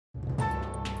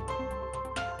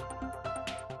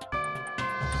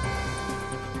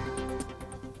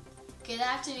Good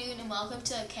afternoon and welcome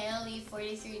to Kayla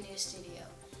 43 News Studio.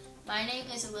 My name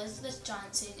is Elizabeth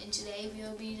Johnson and today we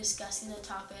will be discussing the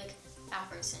topic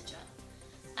Apert Syndrome.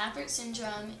 Apert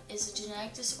Syndrome is a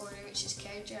genetic disorder which is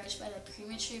characterized by the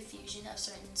premature fusion of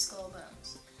certain skull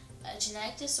bones. A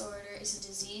genetic disorder is a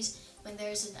disease when there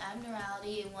is an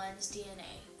abnormality in one's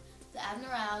DNA. The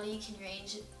abnormality can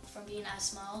range from being as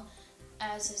small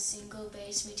as a single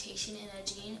base mutation in a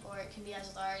gene, or it can be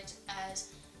as large as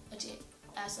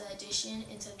the addition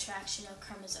and subtraction of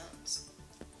chromosomes.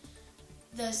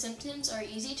 The symptoms are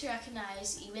easy to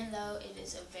recognize even though it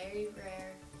is a very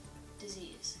rare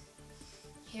disease.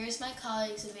 Here's my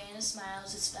colleague Savannah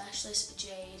Smiles and specialist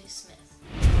Jade Smith.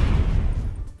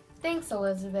 Thanks,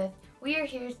 Elizabeth. We are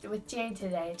here with Jade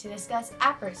today to discuss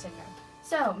Apert Syndrome.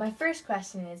 So, my first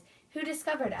question is, who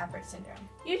discovered Apert Syndrome?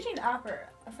 Eugene Apert,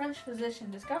 a French physician,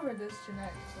 discovered this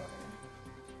genetic disorder.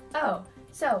 Oh,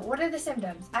 so what are the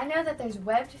symptoms? I know that there's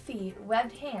webbed feet,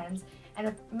 webbed hands, and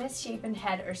a misshapen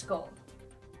head or skull.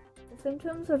 The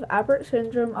symptoms of Apert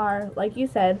syndrome are, like you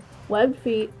said, webbed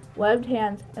feet, webbed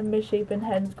hands, and misshapen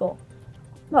head and skull,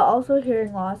 but also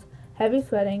hearing loss, heavy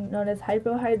sweating, known as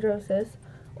hypohidrosis,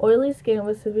 oily skin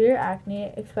with severe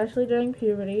acne, especially during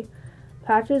puberty,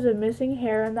 patches of missing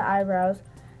hair in the eyebrows,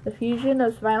 the fusion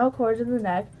of spinal cords in the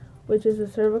neck, which is the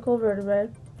cervical vertebrae,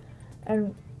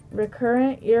 and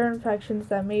recurrent ear infections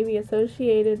that may be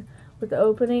associated with the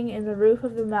opening in the roof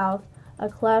of the mouth, a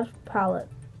cleft palate.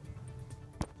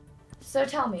 So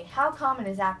tell me, how common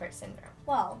is Apert Syndrome?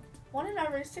 Well, 1 in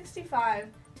every 65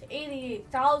 to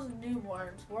 88,000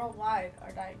 newborns worldwide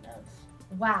are diagnosed.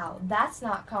 Wow, that's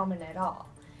not common at all.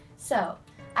 So,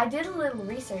 I did a little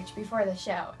research before the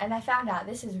show, and I found out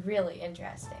this is really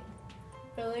interesting.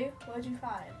 Really? What did you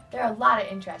find? There are a lot of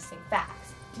interesting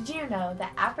facts. Did you know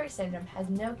that Apert Syndrome has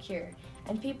no cure,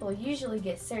 and people usually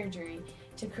get surgery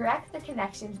to correct the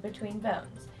connections between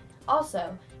bones?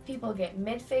 Also, people get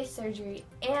mid-face surgery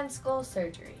and skull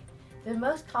surgery. The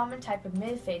most common type of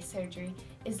mid-face surgery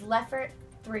is Apert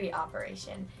 3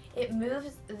 operation. It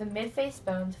moves the mid-face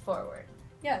bones forward.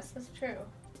 Yes, that's true.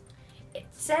 It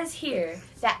says here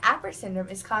that Apert Syndrome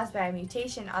is caused by a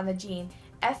mutation on the gene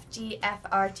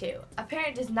FGFR2. A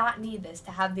parent does not need this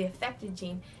to have the affected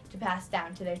gene to pass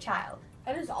down to their child.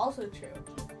 That is also true.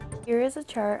 Here is a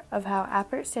chart of how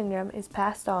Apert syndrome is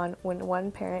passed on when one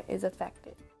parent is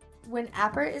affected. When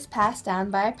Apert is passed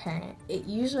down by a parent, it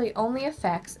usually only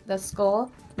affects the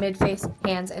skull, midface,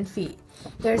 hands, and feet.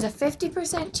 There's a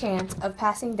 50% chance of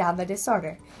passing down the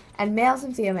disorder, and males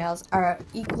and females are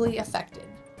equally affected.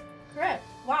 Correct.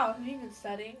 Wow, have you been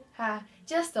studying?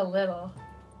 Just a little.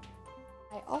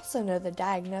 I also know the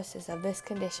diagnosis of this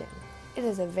condition. It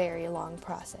is a very long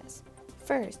process.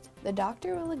 First, the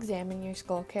doctor will examine your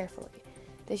skull carefully.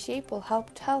 The shape will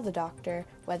help tell the doctor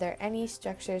whether any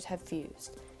structures have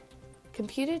fused.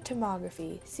 Computed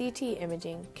tomography, CT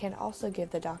imaging, can also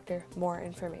give the doctor more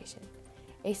information.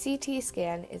 A CT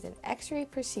scan is an X-ray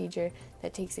procedure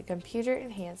that takes a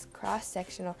computer-enhanced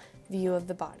cross-sectional view of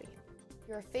the body.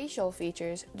 Your facial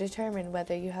features determine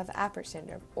whether you have Apert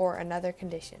syndrome or another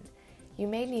condition. You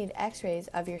may need X-rays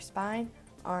of your spine,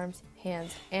 arms,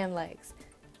 hands, and legs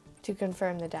to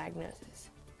confirm the diagnosis.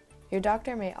 Your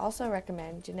doctor may also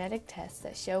recommend genetic tests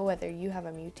that show whether you have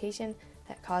a mutation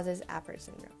that causes Apert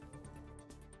syndrome.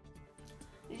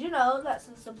 Did you know that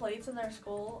since the plates in their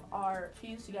skull are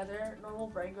fused together, normal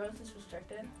brain growth is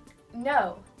restricted?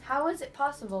 No. How is it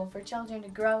possible for children to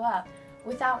grow up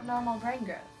without normal brain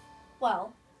growth?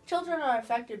 Well, children are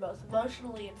affected both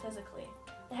emotionally and physically.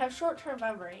 They have short-term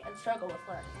memory and struggle with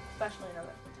learning, especially in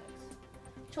arithmetic.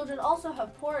 Children also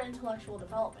have poor intellectual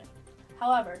development.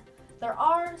 However, there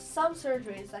are some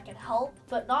surgeries that can help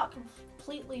but not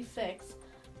completely fix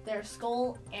their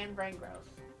skull and brain growth.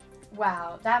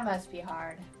 Wow, that must be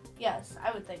hard. Yes,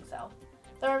 I would think so.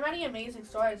 There are many amazing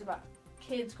stories about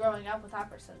kids growing up with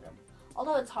Apert syndrome.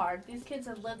 Although it's hard, these kids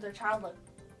have lived their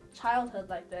childhood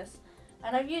like this,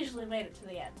 and have usually made it to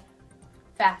the end.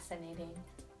 Fascinating.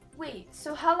 Wait,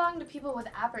 so how long do people with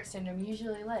Apert syndrome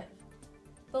usually live?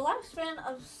 The lifespan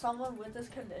of someone with this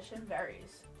condition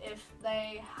varies. If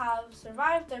they have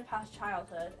survived their past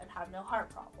childhood and have no heart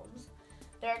problems,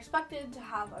 they're expected to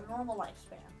have a normal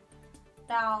lifespan.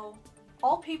 Now,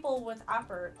 all people with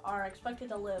Apert are expected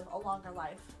to live a longer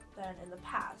life than in the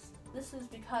past. This is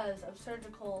because of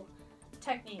surgical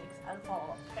techniques and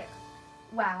follow-up care.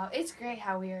 Wow, it's great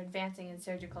how we are advancing in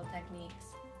surgical techniques.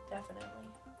 Definitely.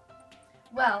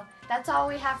 Well, that's all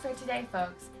we have for today,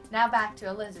 folks. Now back to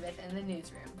Elizabeth in the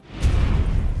newsroom.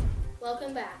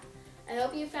 Welcome back. I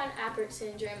hope you found Apert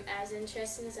Syndrome as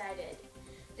interesting as I did.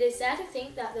 It is sad to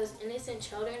think that those innocent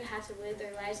children had to live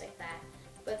their lives like that,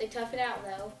 but they tough it out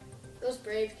though. Those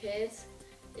brave kids.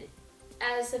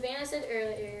 As Savannah said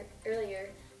earlier,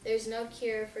 there's no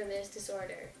cure for this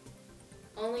disorder.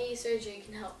 Only surgery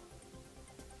can help.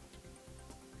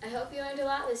 I hope you learned a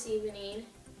lot this evening.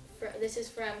 This is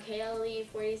from KLE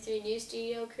 43 News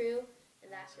Studio crew,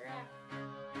 and that's a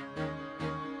wrap.